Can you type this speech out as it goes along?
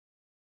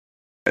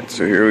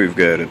So here we've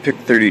got a PIC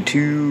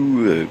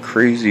 32, a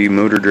crazy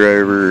motor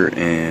driver,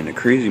 and a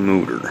crazy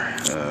motor.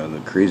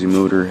 The crazy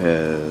motor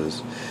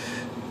has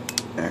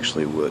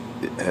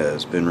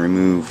been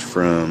removed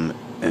from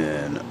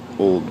an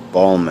old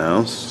ball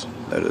mouse.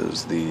 That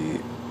is the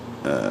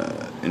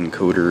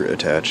encoder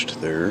attached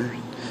there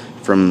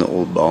from the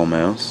old ball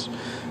mouse,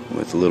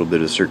 with a little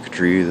bit of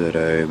circuitry that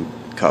I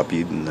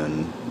copied and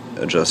then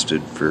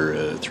adjusted for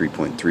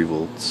 3.3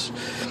 volts.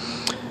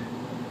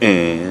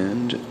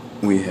 And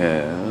we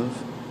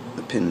have,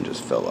 the pin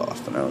just fell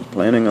off, and I was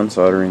planning on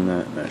soldering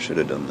that, and I should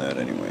have done that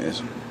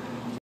anyways.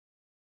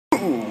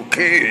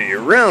 Okay,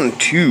 round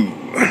 2.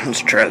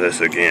 Let's try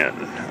this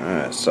again.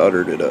 I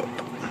soldered it up.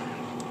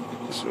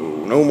 So,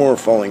 no more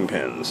falling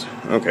pins.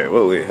 Okay,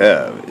 what we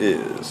have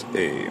is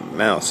a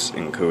mouse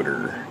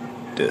encoder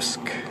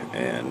disk,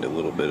 and a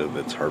little bit of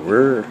its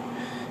hardware,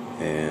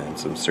 and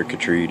some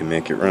circuitry to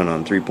make it run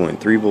on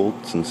 3.3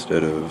 volts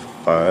instead of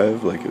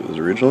 5 like it was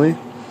originally.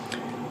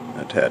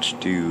 Attached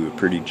to a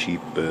pretty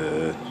cheap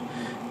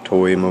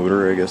toy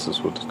motor, I guess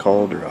is what it's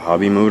called, or a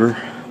hobby motor,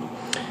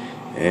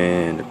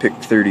 and a PIC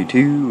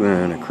 32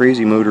 and a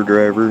crazy motor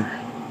driver,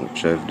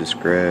 which I've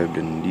described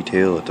in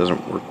detail. It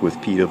doesn't work with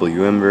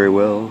PWM very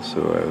well,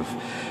 so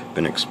I've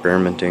been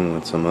experimenting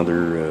with some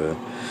other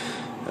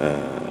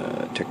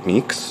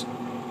techniques.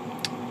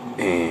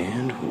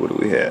 And what do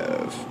we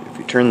have? If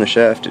you turn the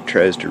shaft, it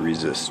tries to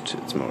resist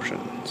its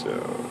motion,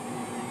 so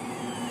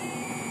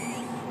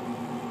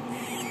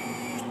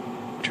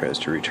tries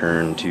to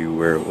return to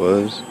where it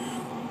was.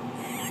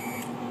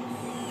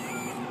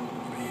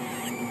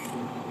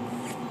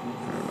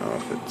 I don't know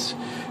if it's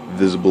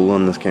visible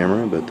on this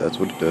camera, but that's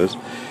what it does.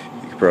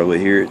 You can probably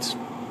hear it's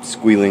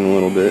squealing a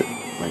little bit.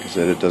 Like I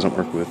said, it doesn't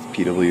work with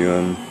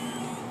PWM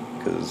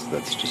because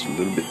that's just a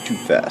little bit too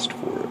fast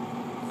for it.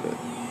 But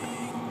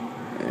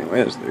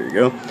anyways, there you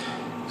go.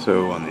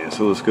 So on the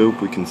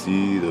oscilloscope we can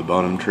see the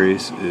bottom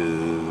trace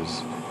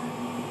is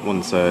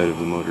one side of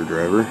the motor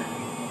driver.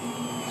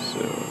 So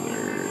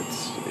there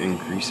it's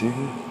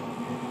increasing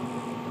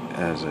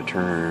as I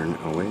turn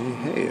away.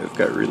 Hey, I've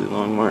got really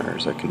long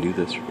wires. I can do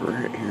this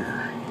right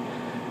here.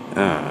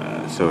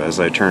 So as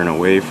I turn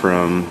away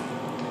from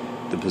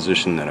the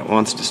position that it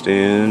wants to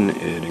stay in,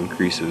 it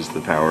increases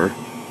the power.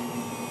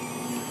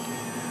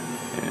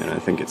 And I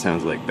think it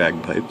sounds like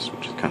bagpipes,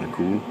 which is kind of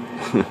cool.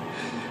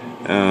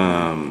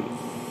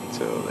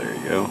 So there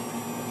you go.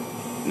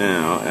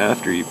 Now,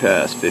 after you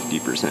pass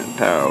 50%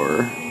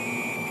 power,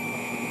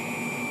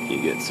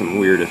 you get some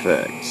weird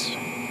effects.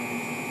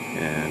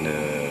 And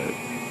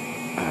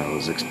I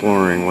was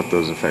exploring what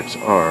those effects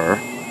are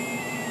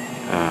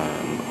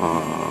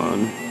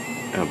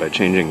by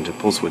changing to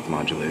Pulse Width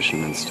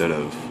Modulation instead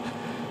of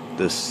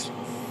this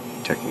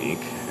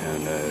technique,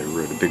 and I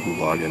wrote a big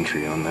log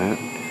entry on that.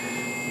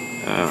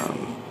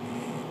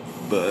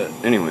 But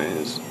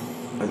anyways,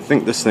 I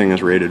think this thing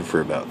is rated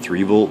for about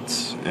 3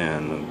 volts,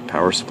 and the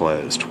power supply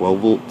is 12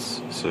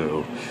 volts,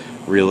 so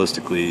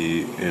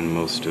realistically, in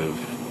most of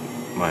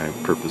my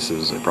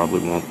purposes, I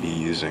probably won't be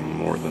using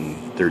more than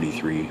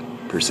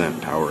 33%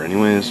 power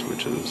anyways,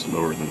 which is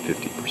lower than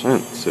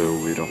 50%, so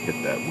we don't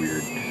get that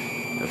weird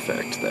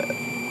effect that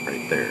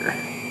right there.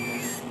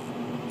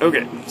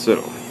 Okay, so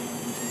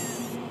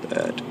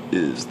that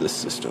is the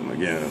system.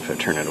 Again, if I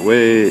turn it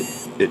away,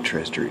 it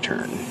tries to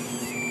return.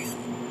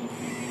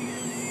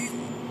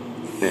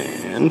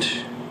 And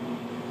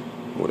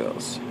what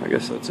else? I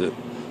guess that's it.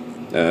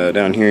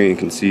 Down here you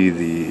can see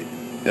the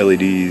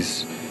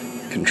LEDs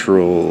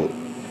control.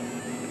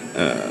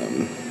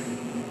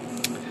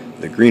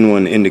 The green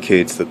one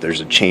indicates that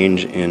there's a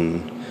change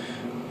in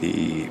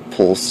the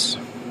pulse,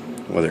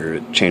 whether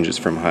it changes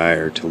from high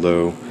or to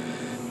low.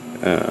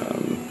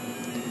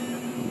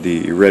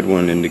 The red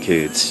one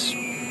indicates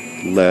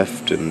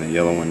left, and the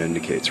yellow one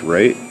indicates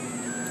right.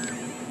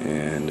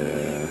 And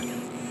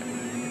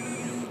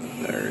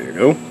there you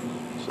go.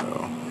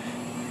 So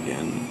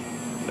again,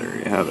 there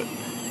you have it.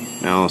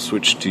 Now I'll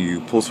switch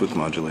to Pulse Width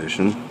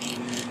Modulation,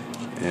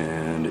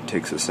 and it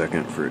takes a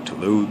second for it to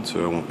load,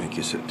 so I won't make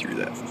you sit through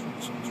that.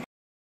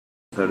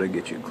 Thought I'd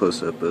get you a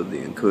close-up of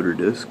the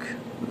encoder-disk.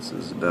 This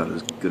is about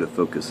as good a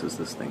focus as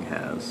this thing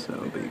has,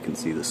 but you can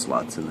see the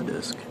slots in the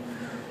disk.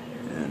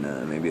 And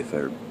maybe if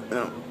I...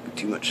 oh,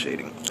 too much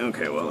shading.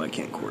 Okay, well, I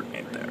can't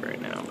coordinate that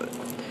right now, but...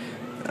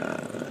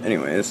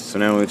 anyways, so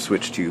now we've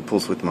switched to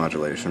Pulse Width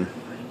Modulation.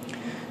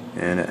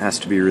 And it has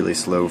to be really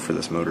slow for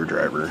this motor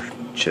driver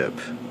chip.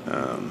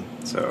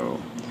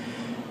 So,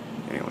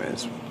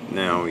 anyways,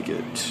 now we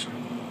get...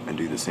 I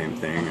do the same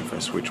thing if I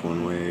switch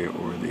one way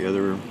or the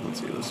other. Let's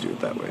see, let's do it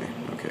that way.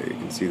 Okay, you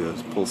can see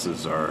those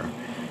pulses are...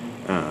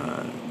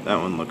 that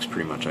one looks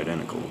pretty much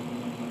identical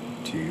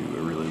to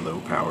a really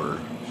low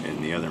power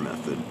in the other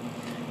method.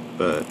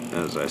 But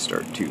as I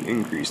start to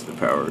increase the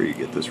power, you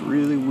get this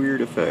really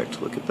weird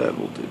effect. Look at that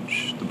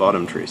voltage. The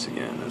bottom trace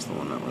again is the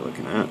one that we're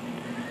looking at.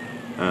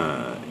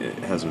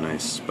 It has a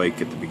nice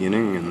spike at the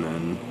beginning, and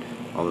then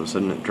all of a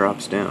sudden it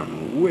drops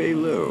down way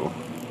low.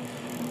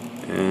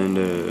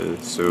 And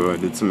so I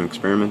did some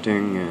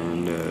experimenting,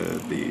 and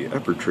the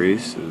upper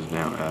trace is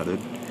now added.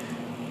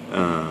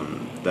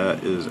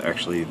 That is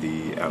actually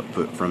the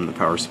output from the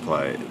power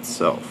supply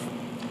itself.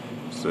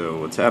 So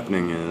what's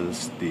happening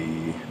is,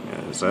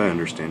 as I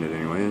understand it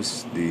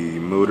anyways, the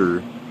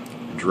motor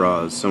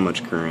draws so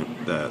much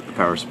current that the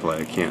power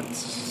supply can't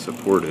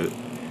support it,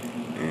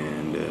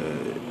 and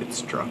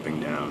it's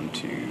dropping down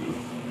to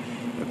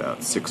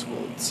about 6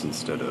 volts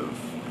instead of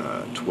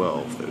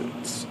 12 that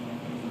it's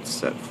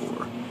set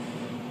for.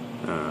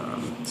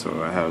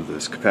 So I have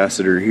this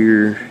capacitor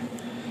here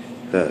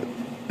that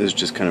is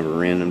just kind of a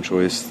random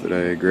choice that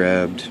I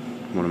grabbed,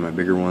 one of my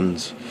bigger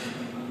ones.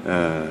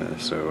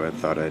 So I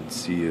thought I'd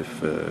see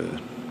if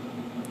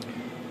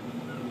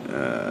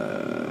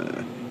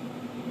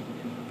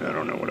I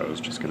don't know what I was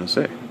just going to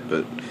say,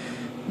 but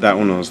that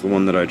one was the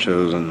one that I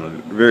chose in the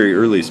very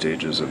early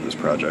stages of this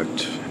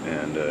project.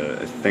 And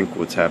I think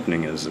what's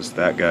happening is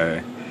that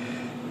guy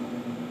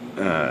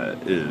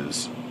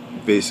is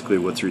basically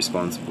what's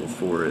responsible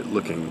for it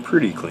looking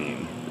pretty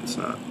clean. It's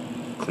not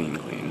clean,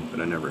 but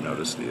I never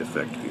noticed the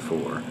effect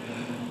before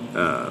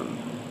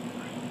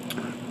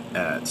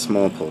at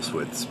small pulse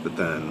widths. But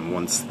then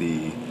once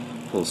the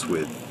pulse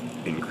width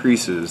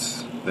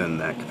increases, then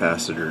that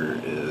capacitor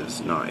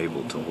is not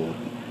able to hold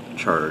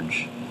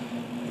charge,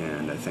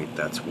 and I think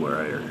that's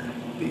where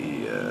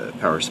the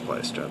power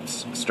supply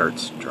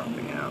starts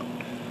dropping out.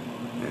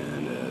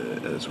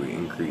 And as we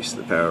increase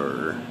the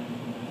power,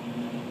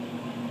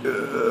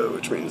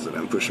 which means that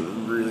I'm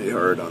pushing really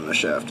hard on the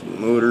shaft of the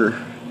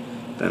motor,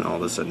 then all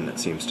of a sudden it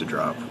seems to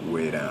drop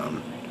way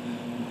down.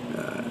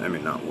 I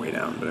mean, not way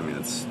down, but I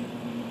mean,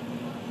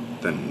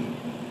 then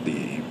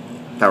the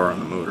power on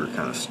the motor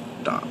kind of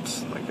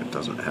stops. Like, it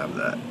doesn't have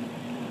that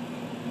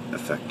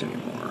effect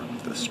anymore,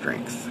 the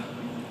strength.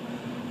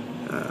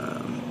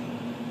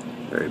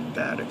 Very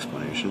bad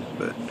explanation,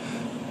 but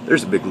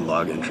there's a big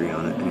log entry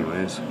on it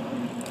anyways.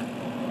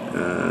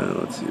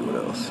 Let's see what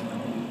else.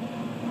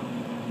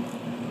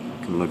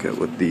 You can look at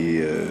what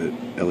the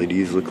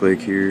LEDs look like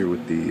here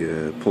with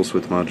the pulse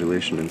width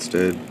modulation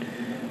instead.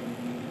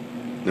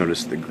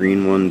 Notice the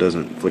green one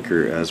doesn't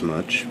flicker as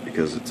much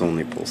because it's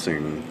only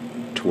pulsing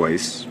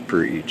twice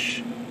per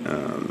each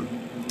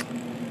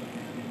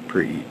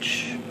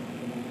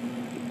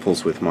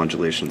pulse width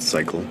modulation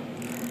cycle.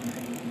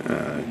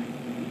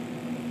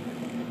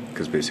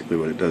 Because basically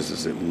what it does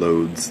is it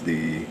loads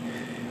the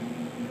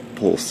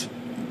pulse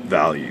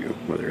value,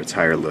 whether it's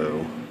high or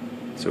low,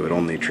 so it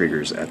only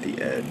triggers at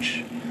the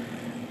edge.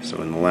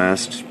 So in the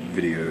last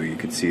video you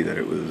could see that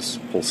it was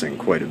pulsing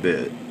quite a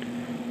bit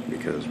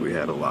because we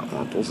had a lot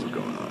more pulses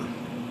going on.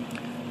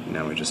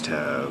 Now we just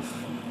have,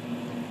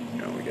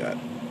 we got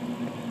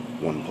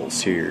one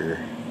pulse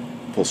here,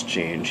 pulse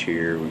change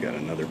here, we got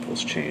another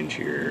pulse change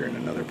here, and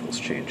another pulse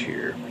change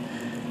here.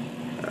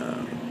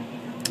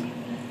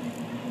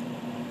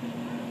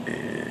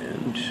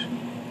 And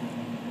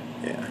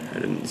yeah, I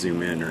didn't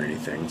zoom in or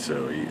anything,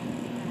 so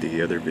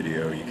the other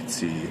video you could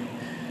see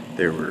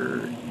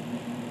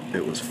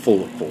it was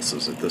full of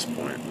pulses at this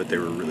point, but they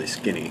were really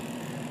skinny,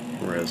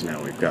 whereas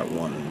now we've got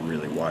one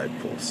really wide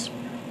pulse.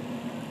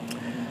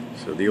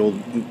 So the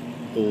old,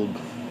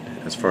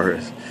 as far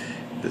as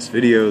this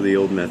video, the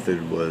old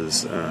method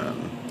was,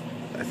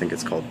 I think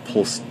it's called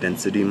Pulse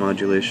Density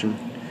Modulation.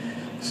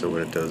 So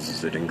what it does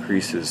is it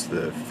increases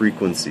the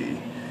frequency.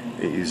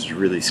 It uses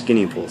really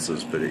skinny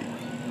pulses, but it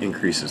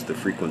increases the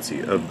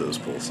frequency of those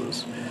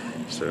pulses.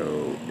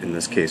 So in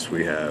this case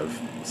we have,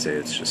 say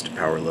it's just a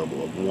power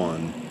level of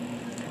 1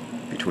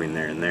 between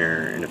there and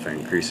there, and if I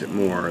increase it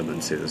more,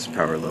 then say this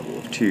power level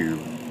of 2,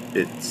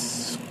 it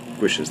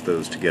squishes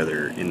those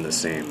together in the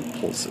same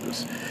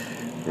pulses.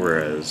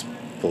 Whereas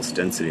pulse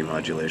density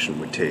modulation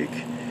would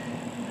take,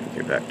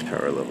 okay, back to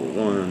power level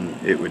 1,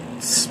 it would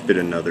spit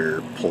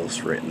another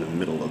pulse right in the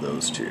middle of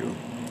those two,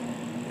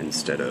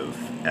 instead of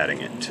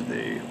adding it to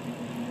the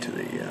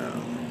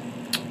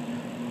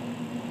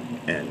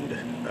end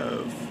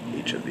of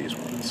each of these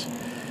ones.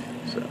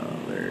 So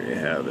there you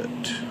have it.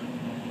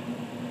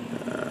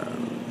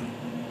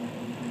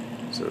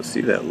 So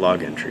see that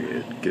log entry,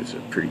 it gives a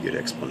pretty good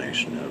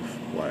explanation of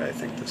why I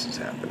think this is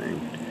happening.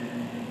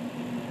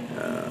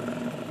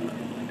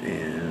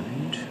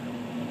 And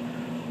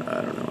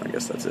I don't know, I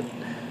guess that's it.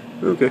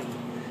 Okay,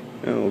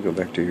 now we'll go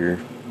back to here,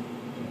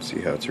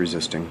 see how it's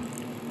resisting.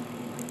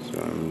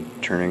 So I'm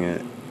turning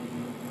it,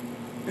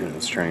 and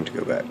it's trying to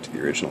go back to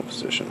the original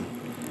position.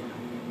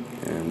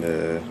 And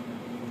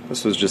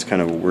this was just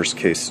kind of a worst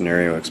case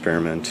scenario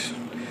experiment.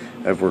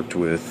 I've worked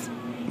with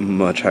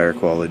much higher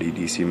quality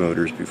DC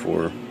motors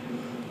before,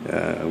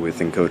 with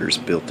encoders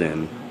built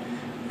in,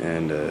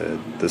 and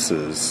this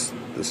is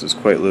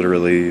quite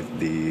literally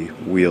the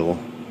wheel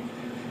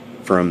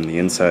from the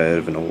inside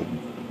of an old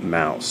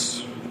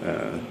mouse,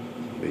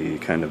 the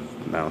kind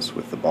of mouse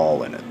with the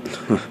ball in it,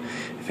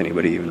 if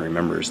anybody even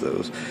remembers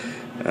those.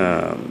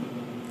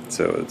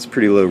 So it's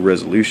pretty low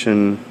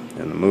resolution,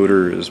 and the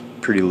motor is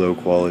pretty low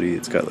quality.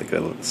 It's got like a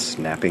little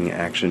snapping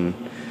action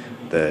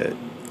that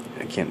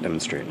I can't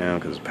demonstrate now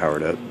because it's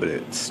powered up, but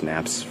it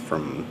snaps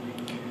from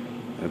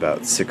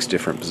about 6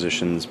 different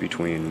positions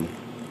between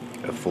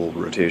a full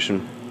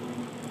rotation,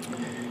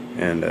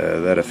 and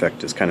that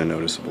effect is kind of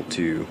noticeable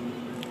too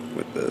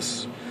with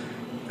this,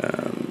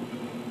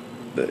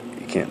 but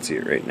you can't see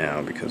it right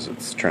now because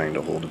it's trying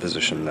to hold a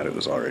position that it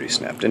was already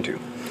snapped into.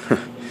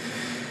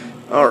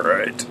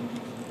 Alright,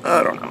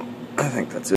 I don't know, I think that's it.